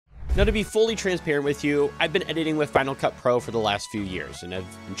Now, to be fully transparent with you, I've been editing with Final Cut Pro for the last few years, and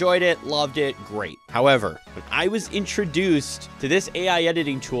I've enjoyed it, loved it, great. However, when I was introduced to this AI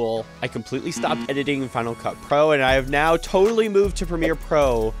editing tool, I completely stopped editing in Final Cut Pro, and I have now totally moved to Premiere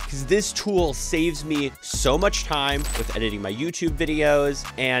Pro because this tool saves me so much time with editing my YouTube videos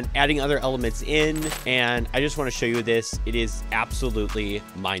and adding other elements in, and I just want to show you this. It is absolutely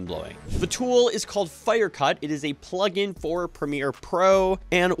mind-blowing. The tool is called Firecut. It is a plugin for Premiere Pro,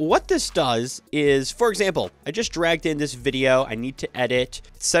 and what this does is, for example, I just dragged in this video I need to edit.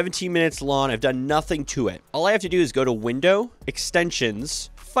 It's 17 minutes long. I've done nothing to it. All I have to do is go to Window,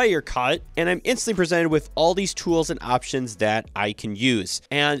 Extensions, Firecut, and I'm instantly presented with all these tools and options that I can use.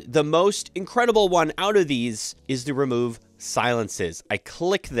 And the most incredible one out of these is the remove silences. I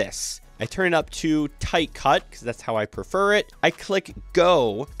click this. I turn it up to tight cut because that's how I prefer it. I click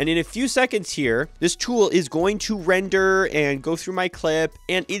go, and in a few seconds here, this tool is going to render and go through my clip,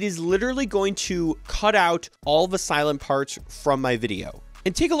 and it is literally going to cut out all the silent parts from my video.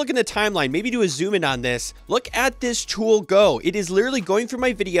 And take a look in the timeline, maybe do a zoom in on this. Look at this tool go. It is literally going through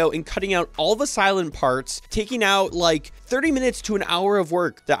my video and cutting out all the silent parts, taking out like 30 minutes to an hour of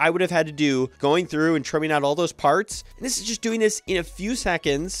work that I would have had to do going through and trimming out all those parts. And this is just doing this in a few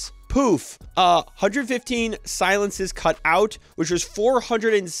seconds. Poof, 115 silences cut out, which was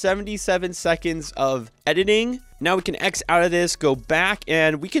 477 seconds of editing. Now we can X out of this, go back,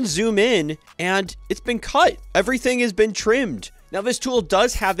 and we can zoom in, and it's been cut. Everything has been trimmed. Now, this tool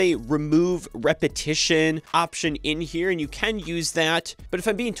does have a remove repetition option in here, and you can use that. But if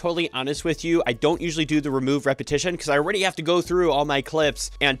I'm being totally honest with you, I don't usually do the remove repetition because I already have to go through all my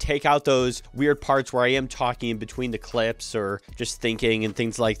clips and take out those weird parts where I am talking in between the clips or just thinking and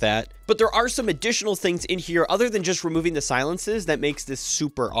things like that. But there are some additional things in here other than just removing the silences that makes this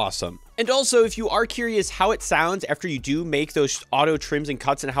super awesome. And also, if you are curious how it sounds after you do make those auto trims and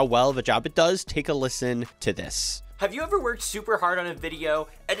cuts and how well of a job it does, take a listen to this. Have you ever worked super hard on a video,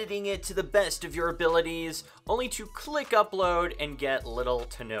 editing it to the best of your abilities, only to click upload and get little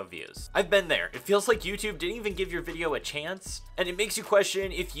to no views? I've been there. It feels like YouTube didn't even give your video a chance, and it makes you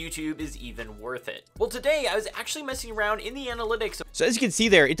question if YouTube is even worth it. Well, today I was actually messing around in the analytics. So as you can see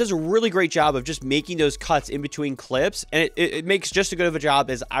there, it does a really great job of just making those cuts in between clips, and it makes just as good of a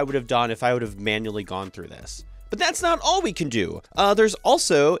job as I would have done if I would have manually gone through this. But that's not all we can do. There's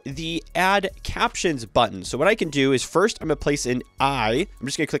also the add captions button. So what I can do is first I'm gonna place an I. I'm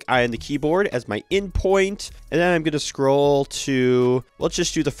just gonna click I on the keyboard as my in point. And then I'm gonna scroll to, let's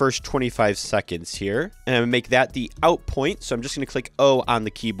just do the first 25 seconds here. And I'm gonna make that the out point. So I'm just gonna click O on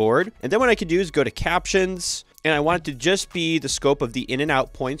the keyboard. And then what I can do is go to captions. And I want it to just be the scope of the in and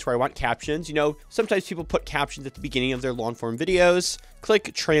out points where I want captions. You know, sometimes people put captions at the beginning of their long form videos.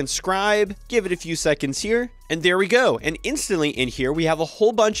 Click transcribe, give it a few seconds here, and there we go. And instantly in here, we have a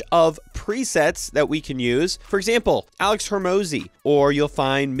whole bunch of presets that we can use. For example, Alex Hormozy, or you'll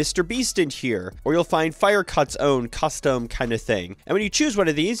find Mr. Beast in here, or you'll find Firecut's own custom kind of thing. And when you choose one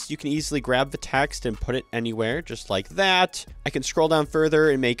of these, you can easily grab the text and put it anywhere, just like that. I can scroll down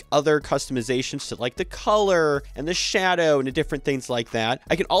further and make other customizations to like the color and the shadow and the different things like that.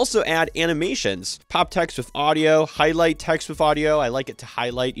 I can also add animations, pop text with audio, highlight text with audio. I like it to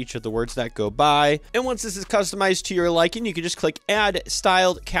highlight each of the words that go by. And once this is customized to your liking, you can just click add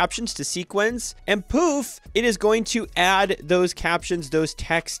styled captions to sequence, and poof, it is going to add those captions, those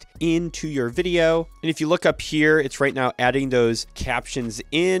text into your video. And if you look up here, it's right now adding those captions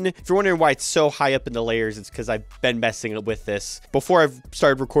in. If you're wondering why it's so high up in the layers, it's because I've been messing with this before I've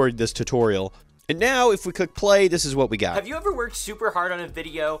started recording this tutorial. And now if we click play, this is what we got. Have you ever worked super hard on a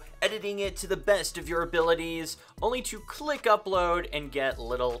video, editing it to the best of your abilities, only to click upload and get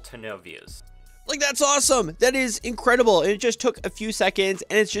little to no views? Like, that's awesome. That is incredible. And it just took a few seconds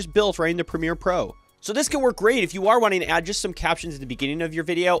and it's just built right into Premiere Pro. So this can work great if you are wanting to add just some captions at the beginning of your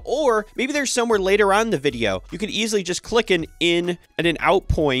video, or maybe there's somewhere later on in the video. You can easily just click an in and an out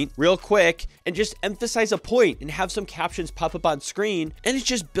point real quick and just emphasize a point and have some captions pop up on screen. And it's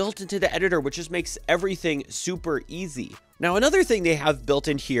just built into the editor, which just makes everything super easy. Now, another thing they have built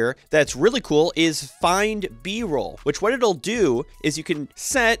in here that's really cool is Find B-roll, which what it'll do is you can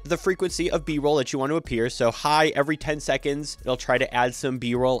set the frequency of B-roll that you want to appear. So high every 10 seconds, it'll try to add some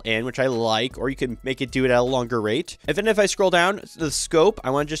B-roll in, which I like, or you can make it do it at a longer rate. And then if I scroll down the scope,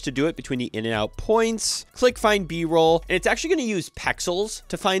 I want just to do it between the in and out points, click Find B-roll, and it's actually going to use Pexels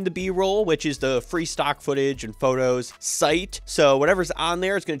to find the B-roll, which is the free stock footage and photos site. So whatever's on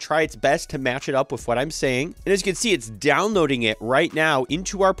there is going to try its best to match it up with what I'm saying. And as you can see, it's down downloading it right now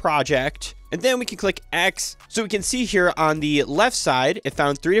into our project. And then we can click X. So we can see here on the left side, it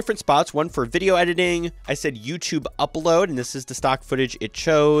found 3 different spots, one for video editing. I said YouTube upload, and this is the stock footage it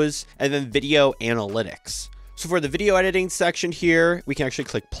chose, and then video analytics. So for the video editing section here, we can actually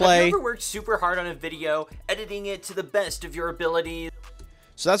click play. Have you ever worked super hard on a video, editing it to the best of your abilities?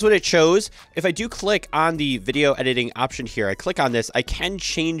 So that's what it chose. If I do click on the video editing option here, I click on this, I can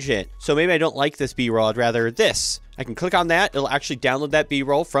change it. So maybe I don't like this B-roll, I'd rather this. I can click on that, it'll actually download that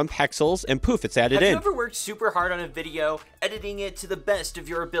B-roll from Pexels, and poof, it's added in. Have you ever worked super hard on a video, editing it to the best of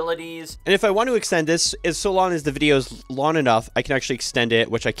your abilities? And if I want to extend this, as so long as the video is long enough, I can actually extend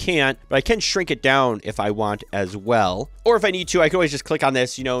it, which I can't, but I can shrink it down if I want as well. Or if I need to, I can always just click on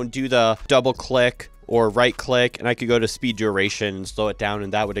this, you know, and do the double click or right click, and I could go to speed duration and slow it down,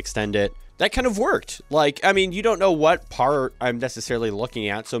 and that would extend it. That kind of worked. Like, I mean, you don't know what part I'm necessarily looking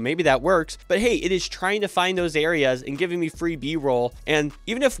at, so maybe that works. But hey, it is trying to find those areas and giving me free B-roll. And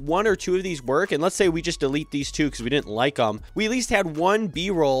even if 1 or 2 of these work, and let's say we just delete these 2 because we didn't like them, we at least had 1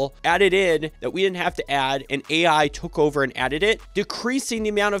 B-roll added in that we didn't have to add, and AI took over and added it, decreasing the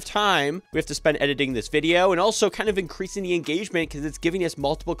amount of time we have to spend editing this video, and also kind of increasing the engagement because it's giving us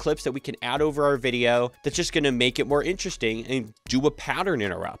multiple clips that we can add over our video that's just going to make it more interesting and do a pattern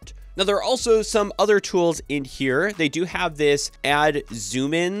interrupt. Now, there are also some other tools in here. They do have this add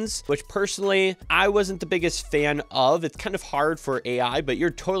zoom ins, which personally, I wasn't the biggest fan of. It's kind of hard for AI, but you're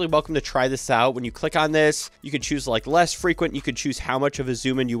totally welcome to try this out. When you click on this, you can choose like less frequent. You could choose how much of a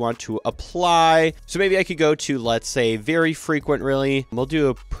zoom in you want to apply. So maybe I could go to, let's say, very frequent, really. We'll do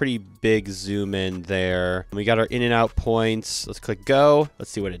a pretty big zoom in there. We got our in and out points. Let's click go.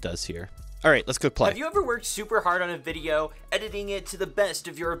 Let's see what it does here. All right, let's click play. Have you ever worked super hard on a video, editing it to the best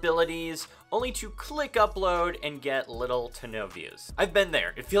of your abilities, only to click upload and get little to no views? I've been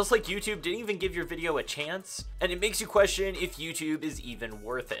there. It feels like YouTube didn't even give your video a chance, and it makes you question if YouTube is even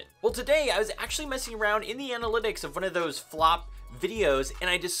worth it. Well, today I was actually messing around in the analytics of one of those flop videos, and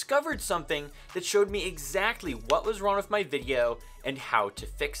I discovered something that showed me exactly what was wrong with my video and how to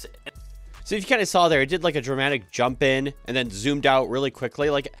fix it. So if you kind of saw there, it did like a dramatic jump in and then zoomed out really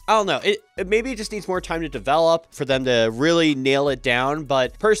quickly. Like, I don't know, maybe it just needs more time to develop for them to really nail it down.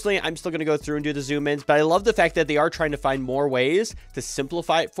 But personally, I'm still going to go through and do the zoom ins. But I love the fact that they are trying to find more ways to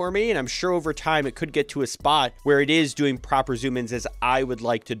simplify it for me. And I'm sure over time it could get to a spot where it is doing proper zoom ins as I would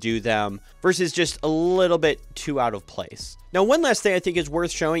like to do them versus just a little bit too out of place. Now, one last thing I think is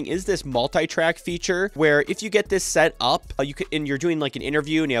worth showing is this multi-track feature where if you get this set up, and you're doing like an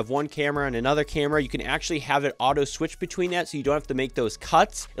interview and you have one camera and another camera, you can actually have it auto switch between that so you don't have to make those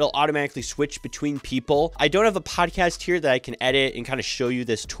cuts. It'll automatically switch between people. I don't have a podcast here that I can edit and kind of show you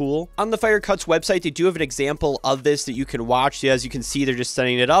this tool. On the Firecuts website, they do have an example of this that you can watch. As you can see, they're just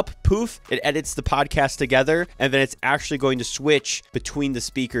setting it up. Poof, it edits the podcast together, and then it's actually going to switch between the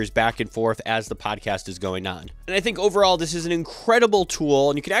speakers back and forth as the podcast is going on. And I think overall, this is an incredible tool,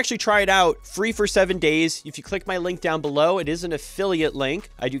 and you can actually try it out free for 7 days. If you click my link down below, it is an affiliate link.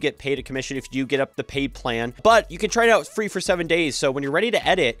 I do get paid a commission if you do get up the paid plan, but you can try it out free for 7 days. So when you're ready to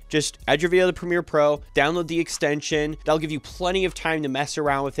edit, just add your video to Premiere Pro, download the extension. That'll give you plenty of time to mess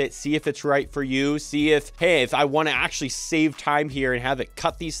around with it, see if it's right for you, see if, hey, if I want to actually save time here and have it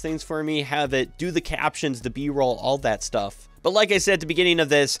cut these things for me, have it do the captions, the B-roll, all that stuff. But like I said at the beginning of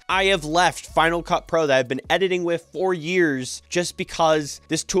this, I have left Final Cut Pro that I've been editing with for years just because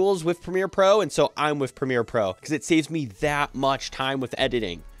this tool is with Premiere Pro, and so I'm with Premiere Pro because it saves me that much time with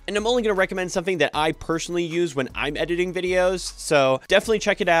editing. And I'm only going to recommend something that I personally use when I'm editing videos, so definitely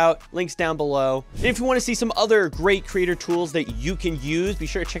check it out. Links down below. And if you want to see some other great creator tools that you can use, be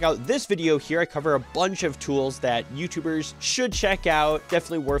sure to check out this video here. I cover a bunch of tools that YouTubers should check out.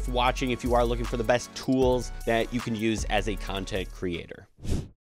 Definitely worth watching if you are looking for the best tools that you can use as a content creator.